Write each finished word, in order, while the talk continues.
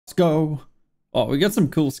Let's go. Oh, we got some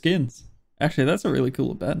cool skins. Actually, that's a really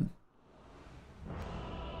cool button.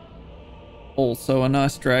 Also a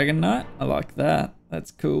nice Dragon Knight. I like that.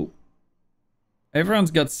 That's cool.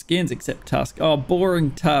 Everyone's got skins except Tusk. Oh,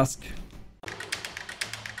 boring Tusk.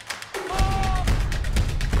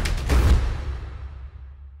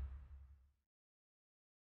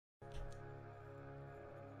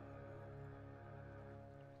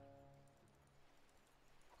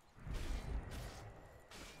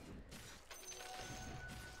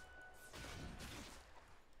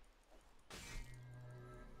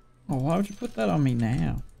 Oh, why would you put that on me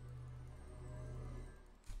now?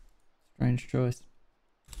 Strange choice.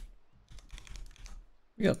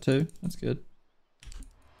 We got 2. That's good.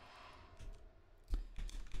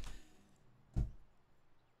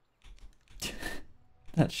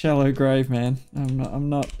 That shallow grave, man. I'm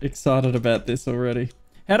not excited about this already.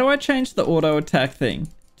 How do I change the auto attack thing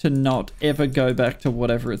to not ever go back to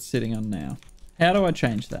whatever it's sitting on now? How do I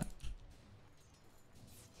change that?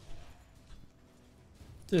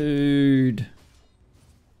 Dude.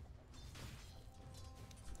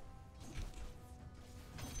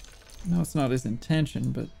 No, it's not his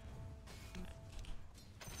intention, but...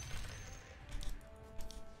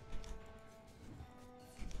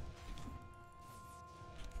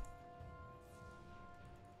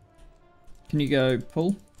 Can you go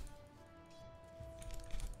pull?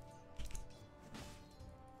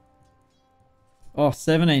 Oh,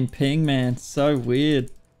 17 ping, man. So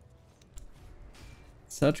weird.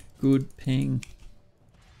 Such good ping.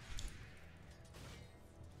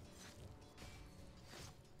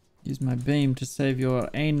 Use my beam to save your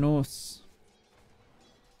anus.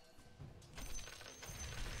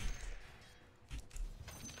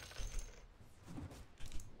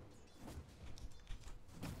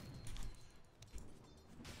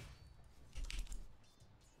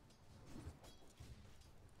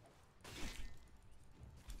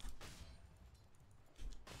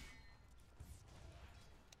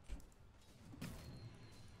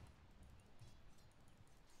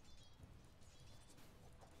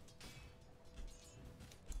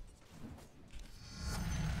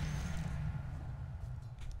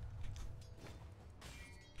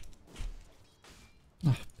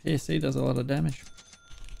 Oh, PSC does a lot of damage.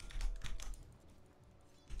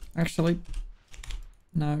 Actually,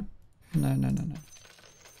 no. I'm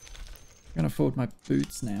gonna afford my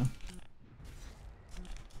boots now.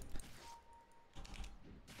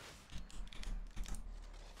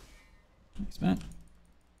 Thanks, man.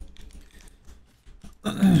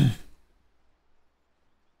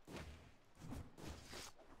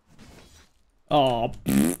 Oh,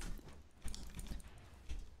 pfft.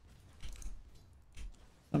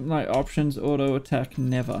 Something like options, auto attack,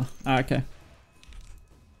 never. Ah, okay.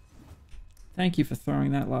 Thank you for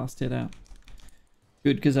throwing that last hit out.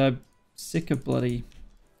 Good, because I'm sick of bloody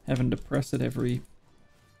having to press it every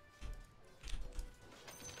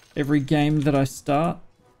game that I start.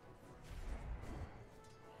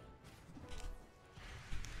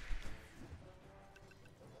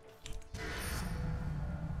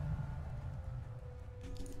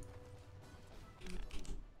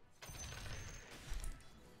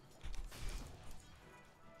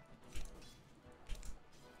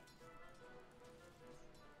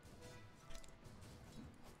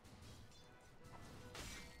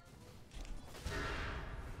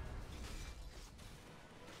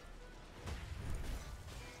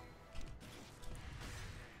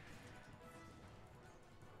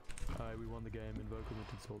 We won the game, invoker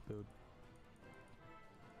with its whole build.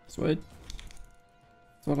 Sweet.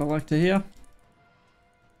 That's what I like to hear.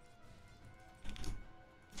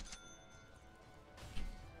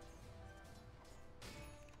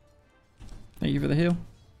 Thank you for the heal.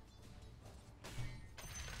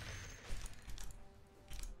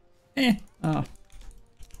 Ah.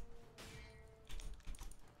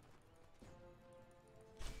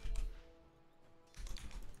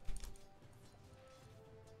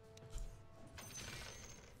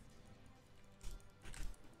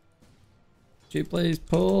 Could you please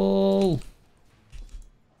pull?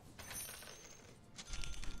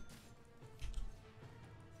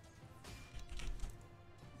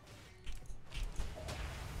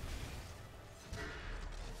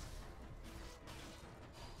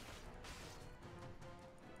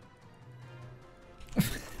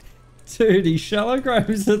 Dude, he shallow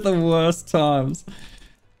graves at the worst times.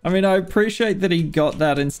 I mean, I appreciate that he got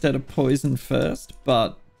that instead of poison first,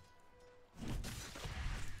 but...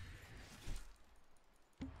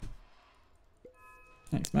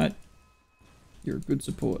 Thanks, mate. You're a good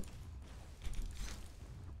support.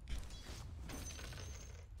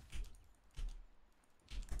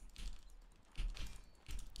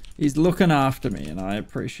 He's looking after me, and I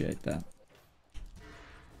appreciate that.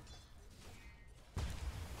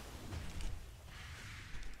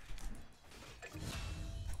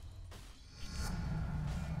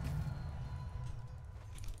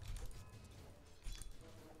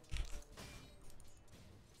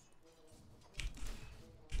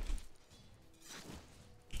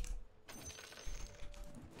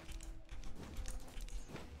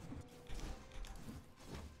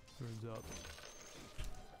 Runes up.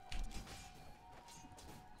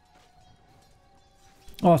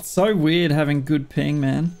 Oh, it's so weird having good ping,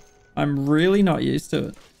 man. I'm really not used to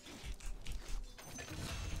it.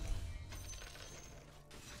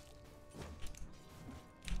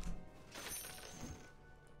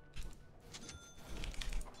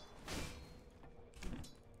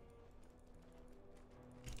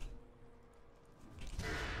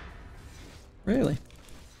 Really?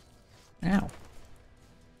 Ow.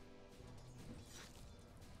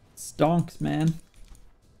 Stonks, man.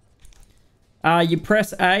 You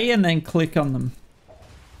press A and then click on them.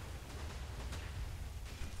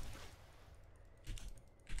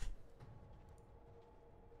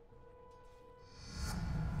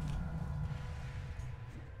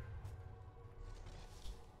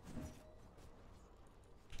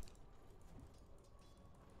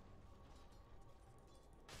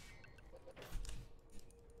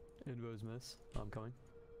 Invo's miss. I'm coming.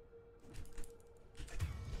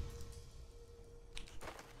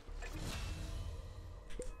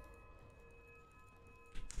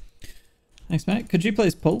 Thanks, mate. Could you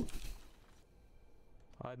please pull?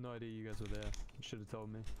 I had no idea you guys were there. You should have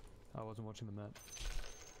told me. I wasn't watching the map.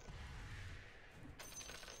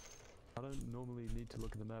 I don't normally need to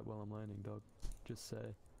look at the map while I'm landing, dog. Just say.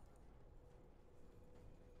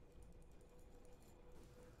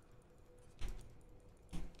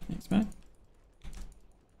 Thanks, mate.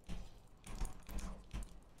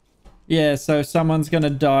 Yeah, so if someone's gonna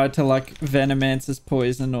die to like Venomancer's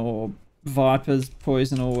poison or Viper's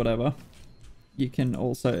poison or whatever, you can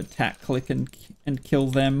also attack, click, and kill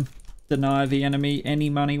them. Deny the enemy any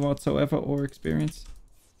money whatsoever or experience.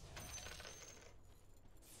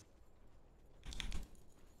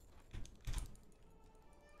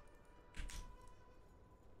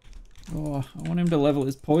 Oh, I want him to level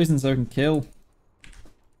his poison so I can kill.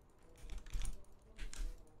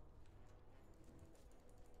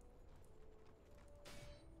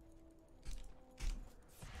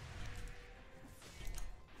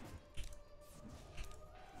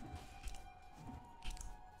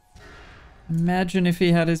 Imagine if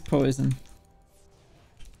he had his poison.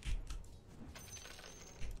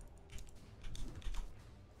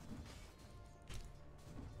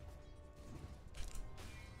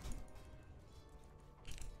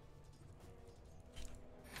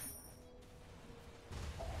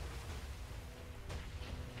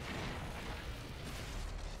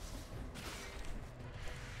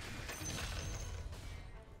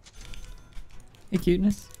 Hey,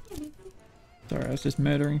 cuteness. Sorry, I was just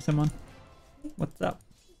murdering someone. What's up?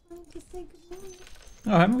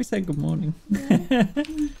 Oh, haven't we said good morning?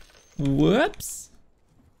 Whoops.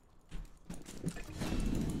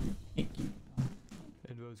 Thank you.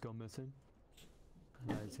 Invo's gone missing.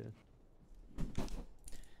 Yeah, he's here.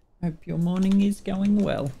 Hope your morning is going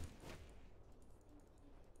well.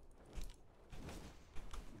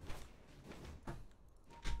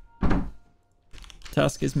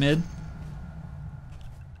 Tusk is mid.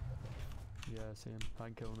 Yeah, I see him. I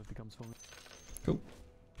can kill him if he comes for me. Cool.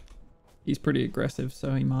 He's pretty aggressive,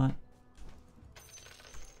 so he might.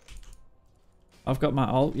 I've got my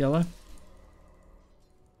ult, yellow. Oh,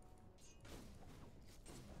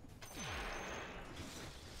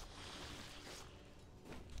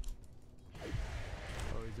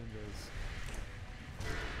 he's Invo's.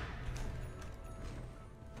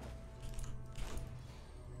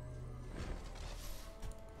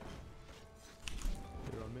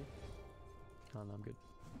 You're on me? Oh, no, I'm good.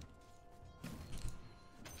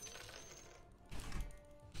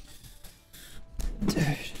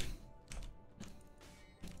 Dude.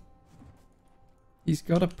 He's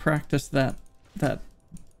got to practice that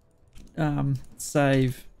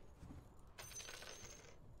save.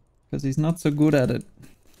 Because he's not so good at it.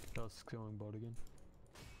 Just going bot again.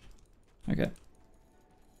 Okay.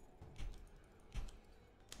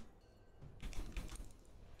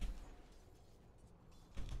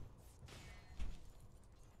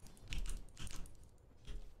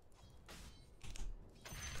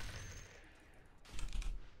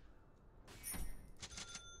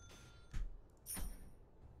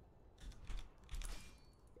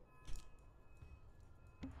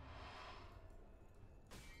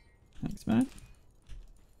 Thanks, man.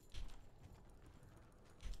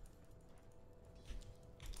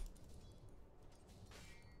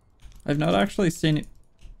 I've not actually seen it.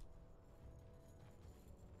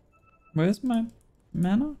 Where's my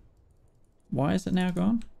mana? Why is it now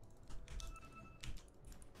gone?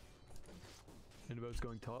 Invo's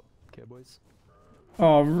going top. Okay, boys.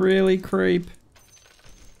 Oh, really, creep?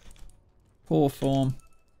 Poor form.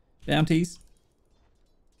 Bounties.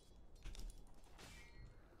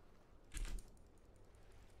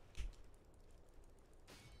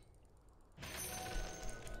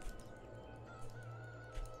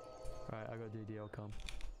 Alright, I got DD, I'll come.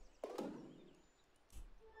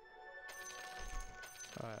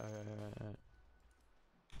 Alright.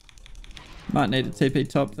 Might need a TP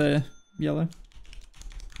top there, yellow.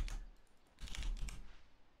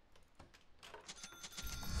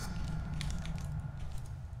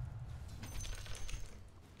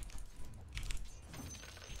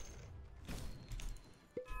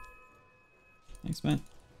 Thanks, man.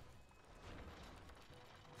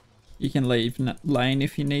 You can leave lane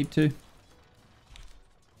if you need to.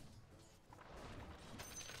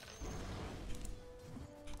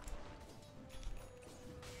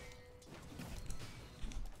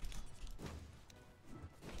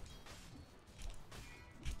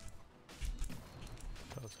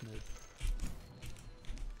 That was mid.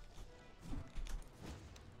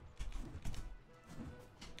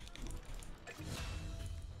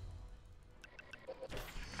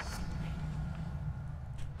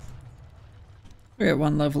 We're at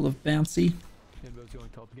one level of bouncy. Invo's going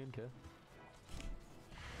top again, okay?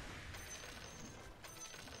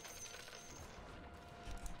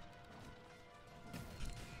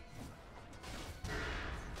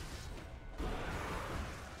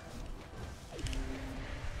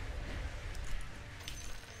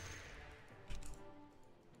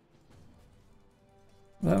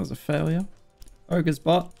 That was a failure. Ogre's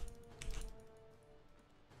bot.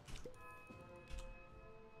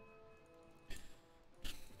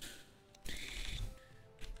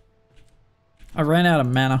 I ran out of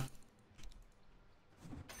mana.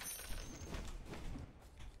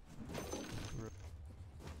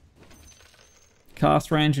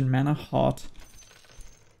 Cast range and mana hot.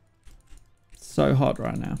 So hot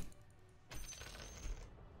right now.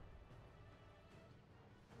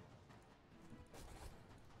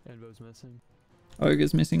 Invo's missing.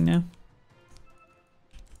 Ogre's missing now.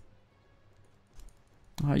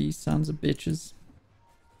 Oh, you sons of bitches.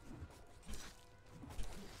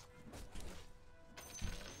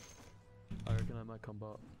 I reckon I might come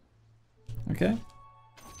bot. Okay.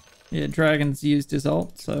 Yeah, Dragon's used his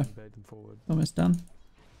ult, so Invade them forward. almost done.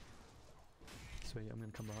 Sweet, I'm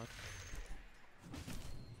gonna come behind.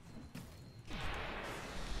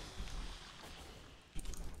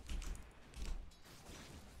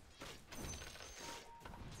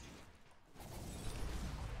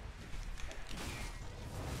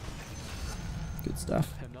 Good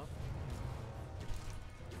stuff. Him now.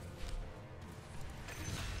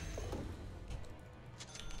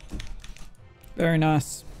 Very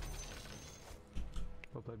nice.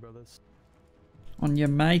 Well played, brothers. On your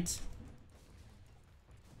mate.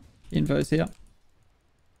 Invo's here.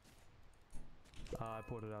 I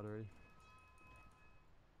poured it out already.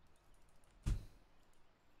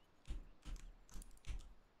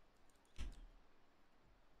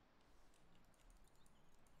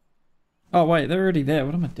 Oh wait, they're already there.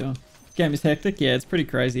 What am I doing? Game is hectic? Yeah, it's pretty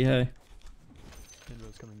crazy, hey.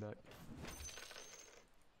 Invo's coming back.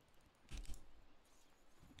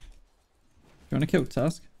 You want to kill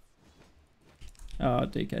Tusk? Oh,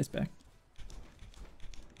 DK's back.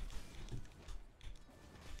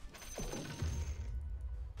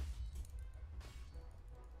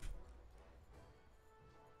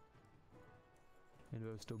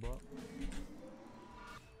 Invo's still bot.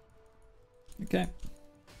 Okay.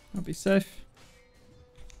 I'll be safe.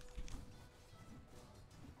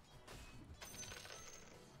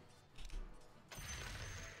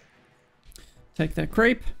 Take that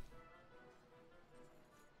creep.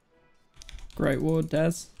 Great ward,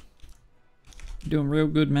 Daz. You're doing real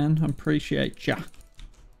good, man. I appreciate ya.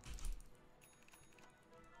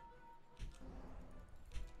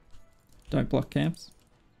 Don't block camps.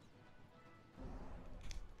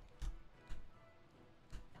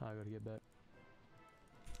 I gotta get back.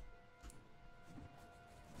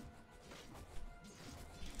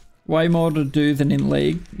 Way more to do than in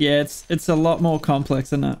League. Yeah, it's a lot more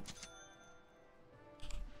complex than that.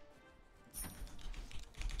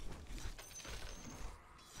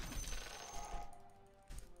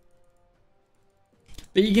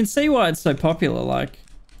 But you can see why it's so popular, like...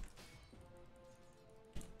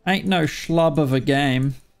 Ain't no schlub of a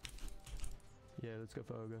game. Yeah, let's go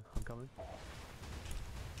for Ogre. I'm coming.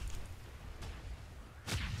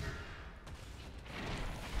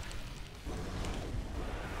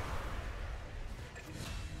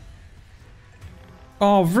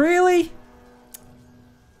 Oh, really?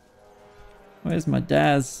 Where's my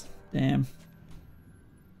Daz? Damn.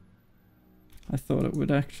 I thought it would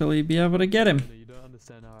actually be able to get him. You don't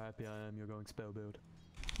understand how happy I am you're going spell build.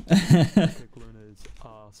 Kick Luna's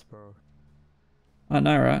ass, bro. I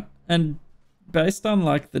know, right? And based on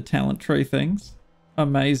like the talent tree things,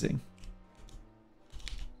 amazing.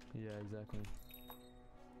 Yeah, exactly.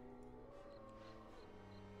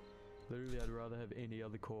 Literally, I'd rather have any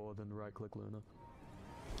other core than right click Luna.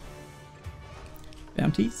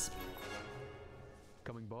 Bounties.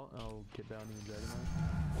 Coming bot, I'll get bounty and dragon.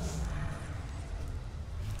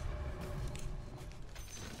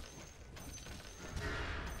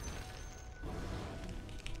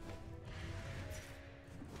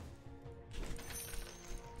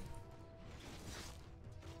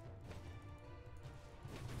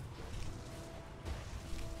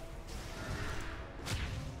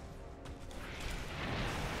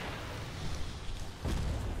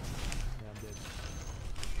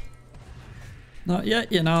 Not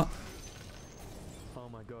yet, you're not. Oh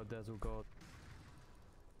my god, Dazzle God.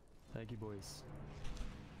 Thank you, boys.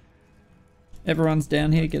 Everyone's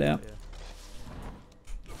down here, get out.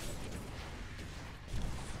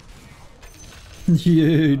 Yeah.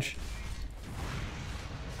 Huge.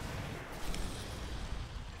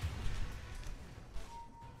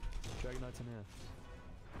 Dragon Knight's in here.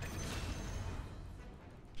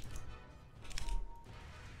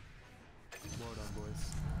 Well done,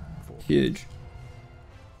 boys. 4. Huge.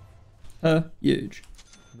 Huge.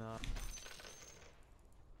 Nah.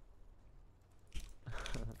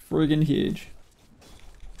 Friggin' huge.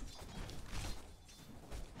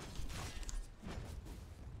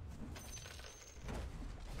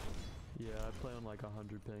 Yeah, I play on like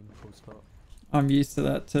 100 ping full stop. I'm used to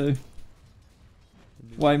that too.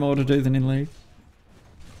 Way more to do than in League.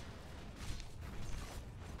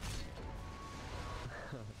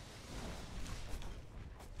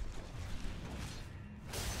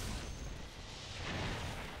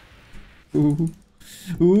 Ooh.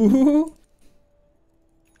 Ooh.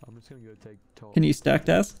 I'm just gonna go take top. Can you stack,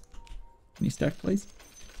 Daz? Can you stack, please?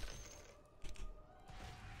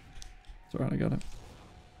 It's alright, I got it.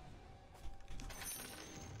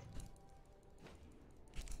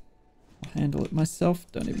 I'll handle it myself.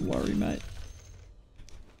 Don't even worry, mate.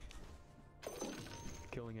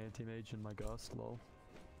 Killing anti-mage in my ghast, lol.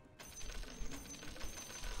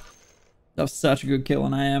 That was such a good kill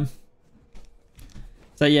on AM.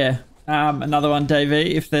 So yeah, another one,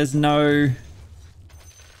 Davey. If there's no...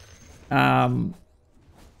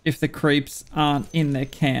 if the creeps aren't in their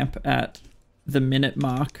camp at the minute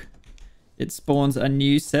mark, it spawns a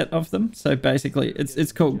new set of them. So basically,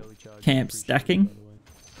 it's called camp stacking.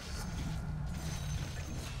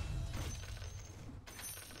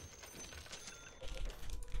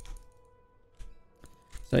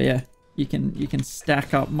 So yeah, you can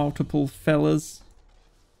stack up multiple fellas.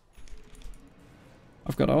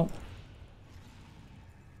 I've got ult.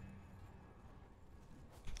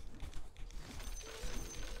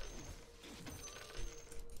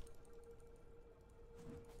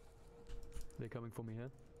 They're coming for me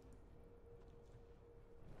here.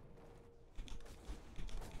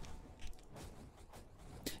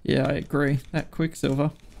 Yeah, I agree. That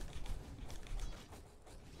Quicksilver.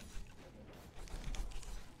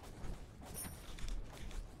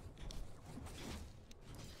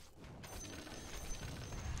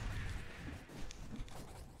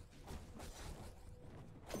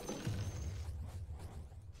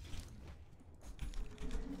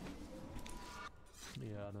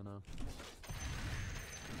 Yeah, I don't know.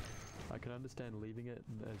 I can understand leaving it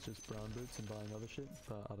as just brown boots and buying other shit,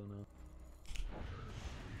 but I don't know.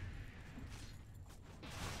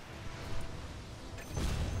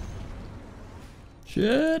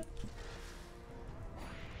 Shit.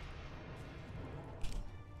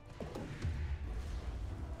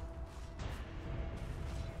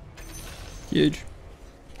 Huge.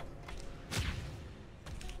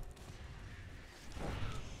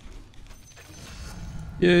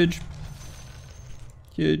 Huge.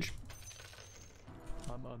 Huge.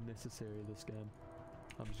 I'm unnecessary this game.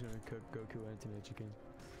 I'm just gonna go kill anti-mage again.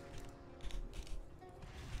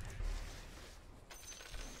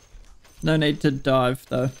 No need to dive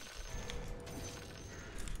though.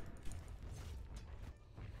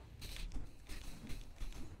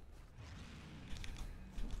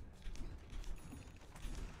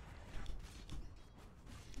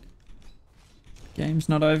 Game's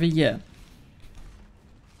not over yet.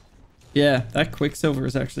 Yeah, that Quicksilver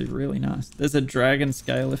is actually really nice. There's a dragon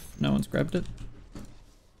scale if no one's grabbed it.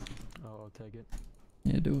 Oh, I'll take it.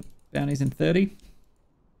 Yeah, do it. Bounties in 30.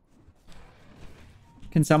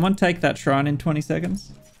 Can someone take that shrine in 20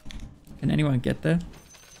 seconds? Can anyone get there?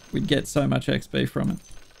 We'd get so much XP from it.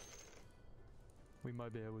 We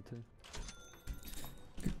might be able to.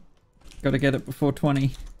 Gotta get it before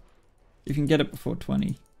 20. You can get it before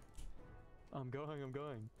 20. I'm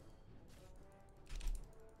going.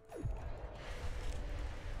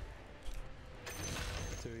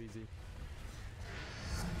 Too easy.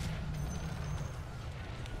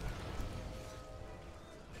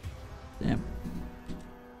 Damn.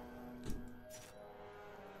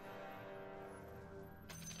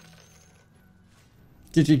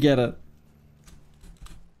 Did you get it?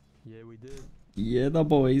 Yeah, we did. Yeah, the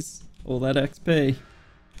boys. All that XP.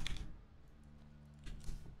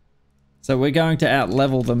 So we're going to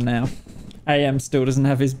out-level them now. AM still doesn't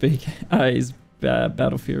have his big... his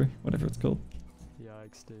Battle Fury, whatever it's called.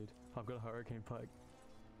 Yikes, dude. I've got a hurricane pike.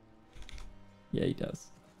 Yeah, he does.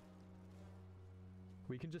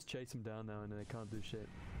 We can just chase him down now and they can't do shit.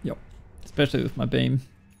 Yep. Especially with my beam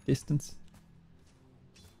distance.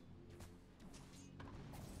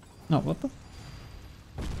 Oh, what the?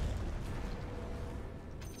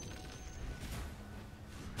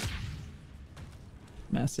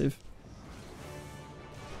 Massive.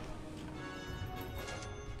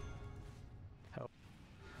 Help.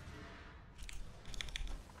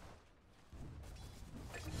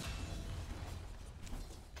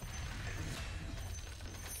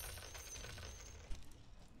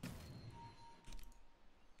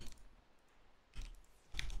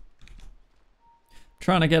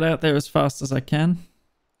 Trying to get out there as fast as I can.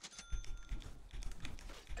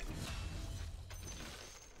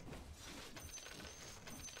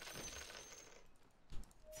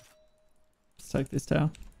 Let's take this tower.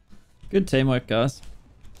 Good teamwork, guys.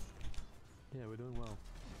 Yeah, we're doing well.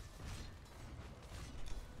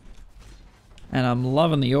 And I'm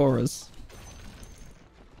loving the auras.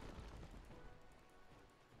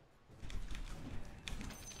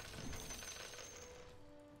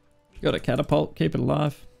 Got a catapult, keep it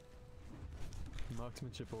alive.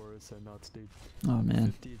 Marksmanship aura is so nuts, dude. Oh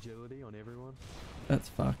man, 50 agility on everyone. that's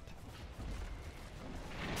fucked.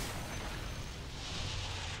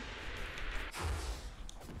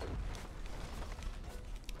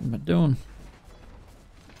 What am I doing?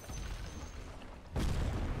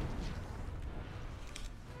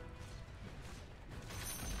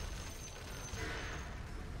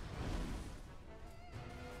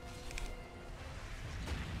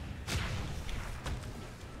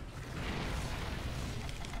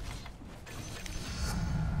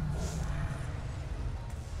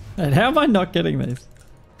 And how am I not getting these?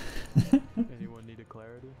 Anyone need a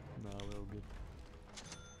clarity? No, we're all good.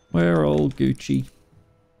 We're all Gucci.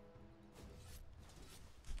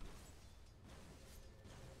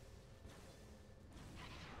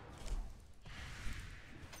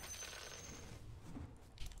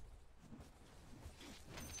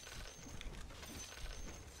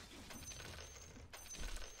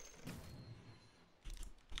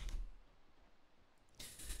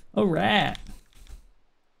 All right.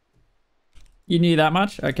 You knew that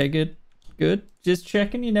much? Okay, good. Good. Just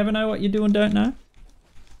checking. You never know what you do and don't know.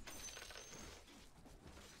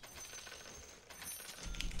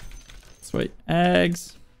 Sweet.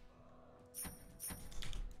 Eggs.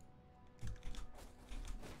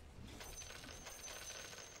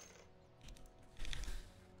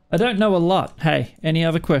 I don't know a lot. Hey, any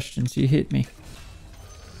other questions? You hit me.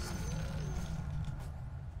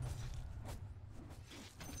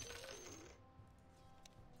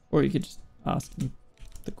 Or you could just ask me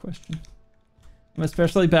the question. I'm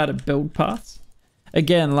especially bad at build paths.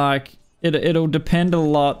 Again, like, it'll depend a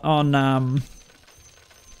lot on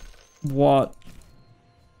what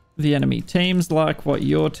the enemy team's like, what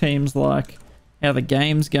your team's like, how the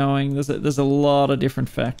game's going. There's a lot of different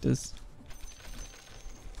factors.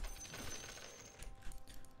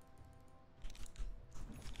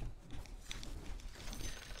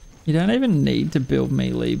 You don't even need to build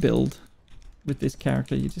melee build with this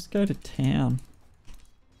character. You just go to town.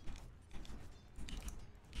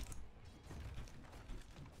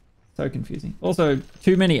 So confusing. Also,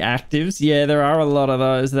 too many actives. Yeah, there are a lot of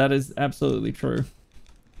those. That is absolutely true.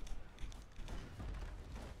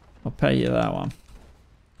 I'll pay you that one.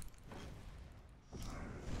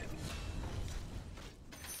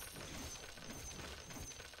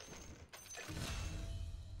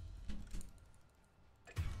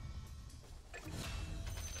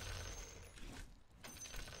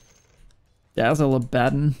 Dazzle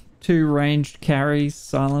Abaddon. 2 ranged carries.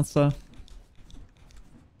 Silencer.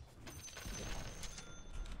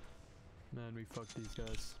 Man, we fucked these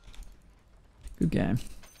guys. Good game.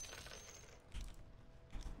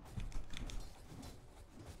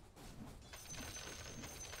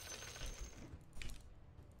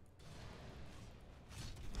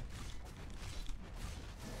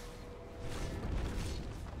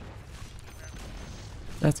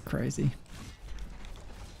 That's crazy.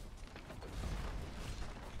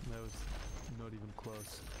 That was not even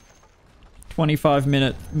close.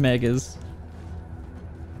 25-minute megas.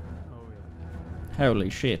 Oh yeah.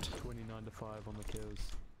 Holy shit. 29 to 5 on the kills.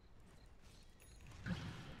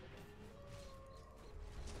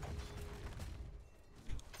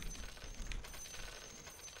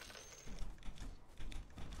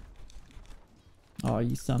 Oh,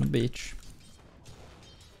 you son of a bitch.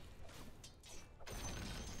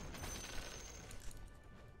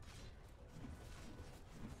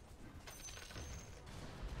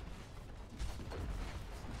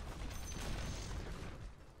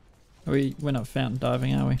 We're not fountain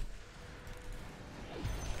diving, are we?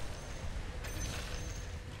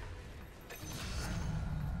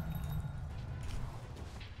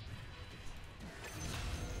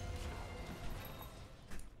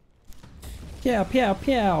 Pow, pow,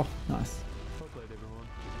 pow. Nice. Well played, everyone.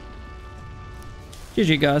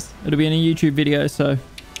 GG, guys. It'll be in a YouTube video, so